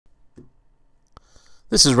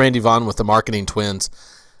This is Randy Vaughn with the Marketing Twins.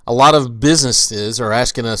 A lot of businesses are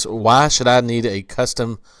asking us, why should I need a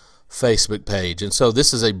custom Facebook page? And so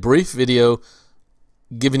this is a brief video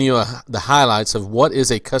giving you the highlights of what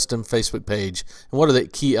is a custom Facebook page and what are the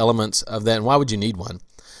key elements of that and why would you need one.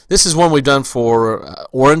 This is one we've done for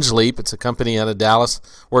Orange Leap. It's a company out of Dallas,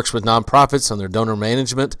 works with nonprofits on their donor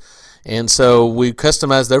management, and so we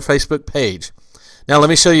customized their Facebook page. Now let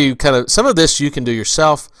me show you kind of some of this you can do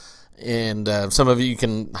yourself, and some of you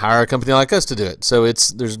can hire a company like us to do it. So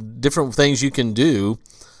there's different things you can do.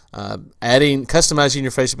 Customizing your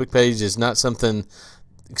Facebook page is not something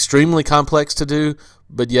extremely complex to do,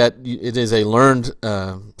 but yet it is a learned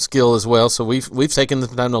skill as well. So we've taken the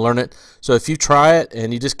time to learn it. So if you try it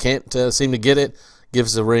and you just can't seem to get it, give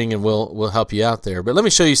us a ring and we'll help you out there. But let me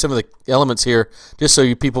show you some of the elements here, just so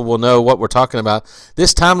you people will know what we're talking about.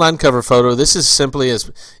 This timeline cover photo, this is simply as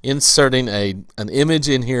inserting an image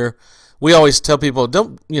in here. We always tell people,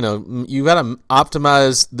 you got to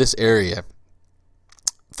optimize this area.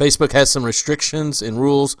 Facebook has some restrictions and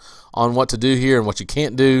rules on what to do here and what you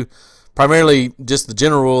can't do. Primarily, just the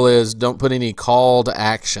general rule is don't put any call to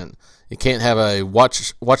action. You can't have a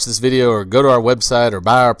watch this video or go to our website or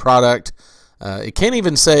buy our product. It can't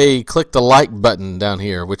even say click the like button down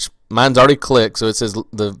here, which mine's already clicked, so it says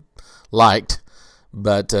the liked.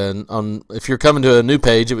 But if you're coming to a new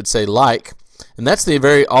page, it would say like. And that's the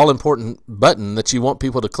very all-important button that you want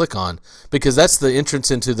people to click on, because that's the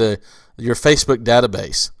entrance into your Facebook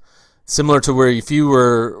database. Similar to where if you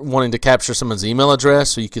were wanting to capture someone's email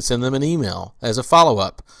address, so you could send them an email as a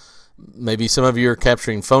follow-up. Maybe some of you are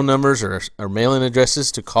capturing phone numbers or mailing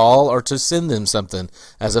addresses to call or to send them something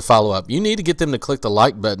as a follow-up. You need to get them to click the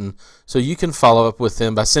like button so you can follow up with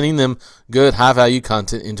them by sending them good, high-value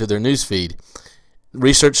content into their newsfeed.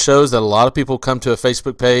 Research shows that a lot of people come to a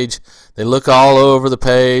Facebook page, they look all over the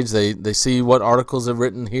page, they see what articles are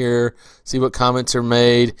written here, see what comments are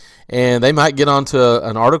made, and they might get onto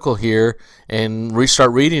an article here and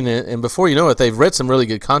restart reading it, and before you know it, they've read some really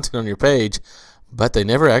good content on your page, but they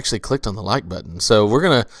never actually clicked on the like button. So we're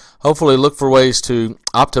going to hopefully look for ways to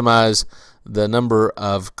optimize the number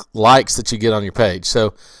of likes that you get on your page.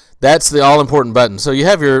 So that's the all-important button. So you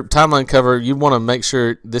have your timeline cover. You want to make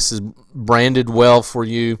sure this is branded well for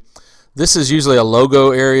you. This is usually a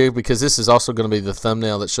logo area because this is also going to be the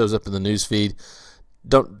thumbnail that shows up in the news feed.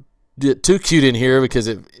 Don't get too cute in here because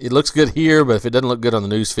it looks good here, but if it doesn't look good on the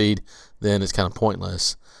news feed, then it's kind of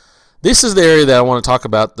pointless. This is the area that I want to talk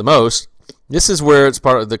about the most. This is where it's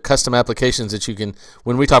part of the custom applications that you can,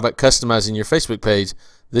 when we talk about customizing your Facebook page,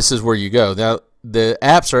 this is where you go. Now, the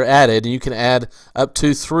apps are added, and you can add up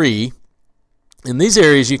to 3. In these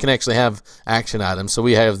areas, you can actually have action items. So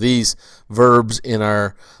we have these verbs in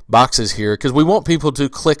our boxes here because we want people to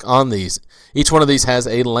click on these. Each one of these has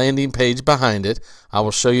a landing page behind it. I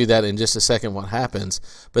will show you that in just a second what happens.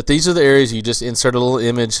 But these are the areas you just insert a little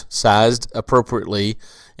image sized appropriately,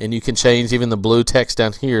 and you can change even the blue text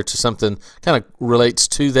down here to something kind of relates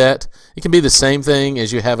to that. It can be the same thing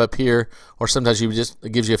as you have up here, or sometimes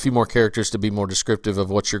it gives you a few more characters to be more descriptive of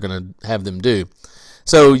what you're going to have them do.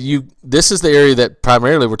 So this is the area that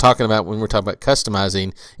primarily we're talking about when we're talking about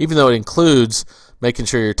customizing, even though it includes making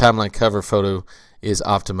sure your timeline cover photo is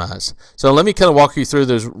optimized. So let me kind of walk you through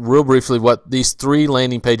those real briefly what these 3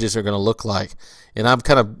 landing pages are going to look like. And I've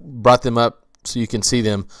kind of brought them up so you can see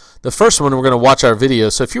them. The first one, we're going to watch our video.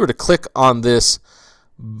 So if you were to click on this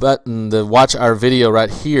button, the watch our video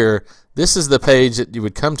right here, this is the page that you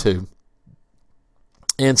would come to.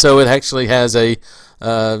 And so it actually has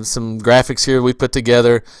some graphics here we put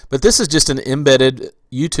together, but this is just an embedded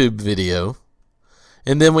YouTube video.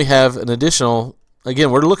 And then we have an additional,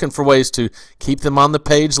 again, we're looking for ways to keep them on the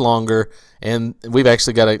page longer, and we've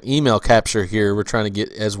actually got an email capture here we're trying to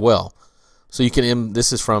get as well. So you can,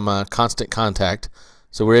 this is from Constant Contact,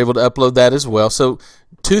 so we're able to upload that as well. So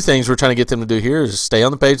 2 things we're trying to get them to do here is stay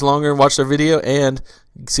on the page longer and watch their video, and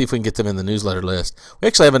see if we can get them in the newsletter list. We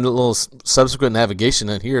actually have a little subsequent navigation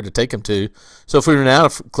in here to take them to. So if we were now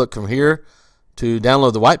to click from here to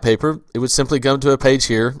download the white paper, it would simply go to a page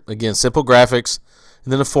here. Again, simple graphics,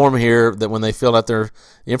 and then a form here that when they fill out their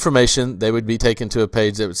information, they would be taken to a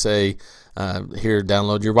page that would say, here,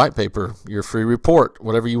 download your white paper, your free report,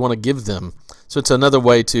 whatever you want to give them. So it's another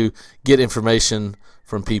way to get information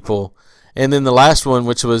from people. And then the last one,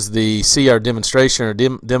 which was the CR demonstration or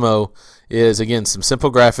demo, is again some simple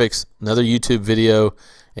graphics, another YouTube video,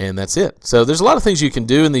 and that's it. So there's a lot of things you can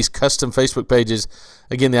do in these custom Facebook pages.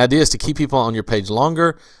 Again, the idea is to keep people on your page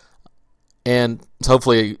longer and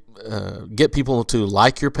hopefully get people to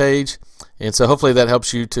like your page. And so hopefully that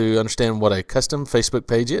helps you to understand what a custom Facebook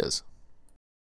page is.